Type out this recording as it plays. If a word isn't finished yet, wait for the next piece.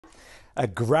A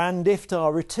Grand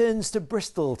Iftar returns to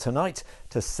Bristol tonight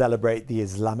to celebrate the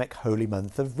Islamic holy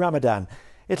month of Ramadan.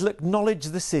 It'll acknowledge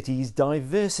the city's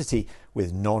diversity,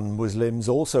 with non-Muslims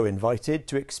also invited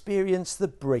to experience the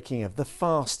breaking of the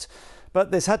fast.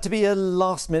 But there's had to be a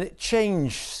last-minute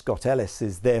change. Scott Ellis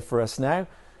is there for us now.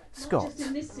 Scott. Not just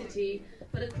in this city,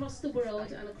 but across the world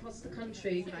and across the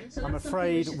country. So I'm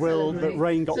afraid, Will, that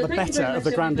rain got the better of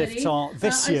the Grand Iftar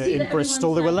this year in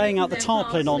Bristol. They were laying out the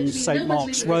tarpaulin on St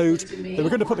Marks Road. They were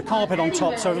going to put the carpet on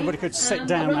top so everybody could sit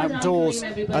down outdoors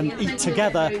and eat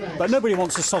together, but nobody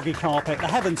wants a soggy carpet. The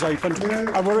heavens opened,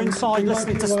 and we're inside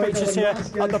listening to speeches here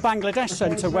at the Bangladesh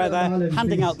Centre, where they're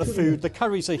handing out the food. The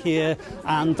curries are here,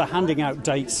 and they're handing out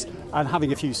dates and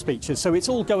having a few speeches. So it's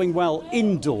all going well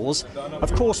indoors.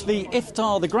 Of course, the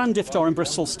Grand Iftar in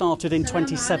Bristol started in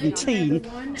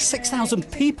 2017.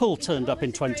 6,000 people turned up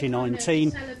in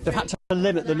 2019. They've had to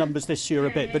limit the numbers this year a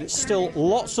bit, but it's still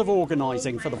lots of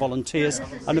organising for the volunteers.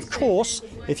 And of course,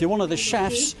 if you're one of the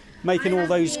chefs making all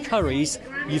those curries,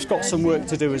 you've got some work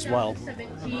to do as well.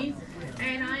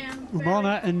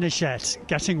 Umana and Nishet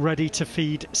getting ready to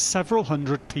feed several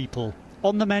hundred people.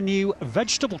 On the menu,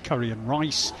 vegetable curry and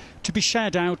rice to be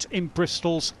shared out in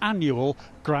Bristol's annual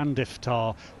Grand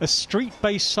Iftar, a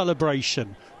street-based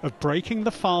celebration of breaking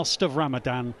the fast of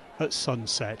Ramadan at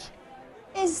sunset.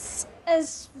 It's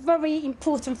very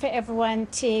important for everyone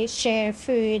to share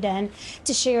food and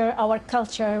to share our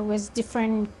culture with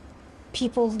different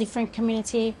people, different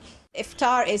community.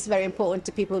 Iftar is very important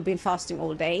to people who've been fasting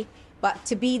all day, but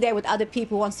to be there with other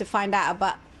people who wants to find out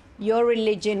about your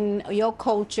religion, your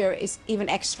culture is even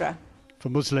extra. For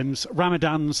Muslims,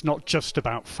 Ramadan's not just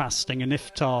about fasting and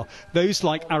iftar. Those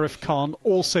like Arif Khan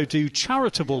also do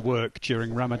charitable work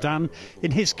during Ramadan.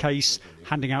 In his case,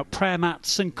 handing out prayer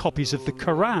mats and copies of the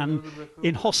Quran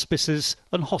in hospices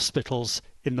and hospitals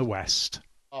in the West.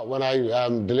 When I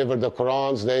delivered the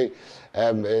Qurans, they,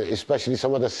 especially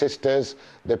some of the sisters,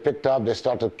 they picked up, they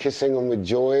started kissing them with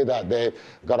joy that they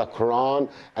got a Quran.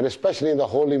 And especially in the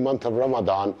holy month of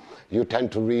Ramadan, you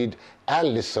tend to read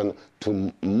and listen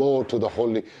to more to the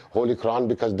Holy Quran,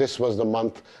 because this was the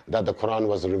month that the Quran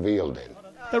was revealed in.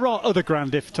 There are other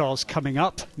Grand Iftars coming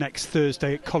up. Next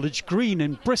Thursday at College Green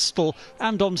in Bristol,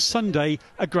 and on Sunday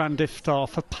a Grand Iftar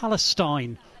for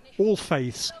Palestine. All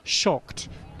faiths shocked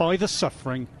by the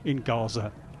suffering in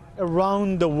Gaza.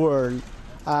 Around the world,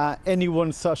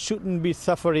 anyone shouldn't be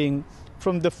suffering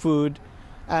from the food,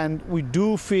 and we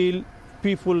do feel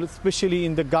people, especially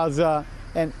in the Gaza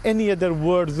and any other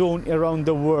war zone around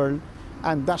the world,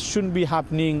 and that shouldn't be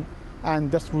happening,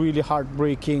 and that's really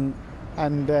heartbreaking,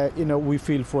 and we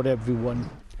feel for everyone.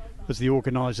 As the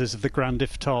organisers of the Grand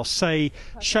Iftar say,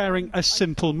 sharing a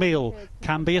simple meal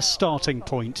can be a starting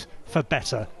point for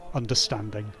better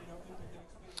understanding.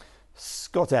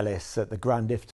 Scott Ellis at the Grand Iftar.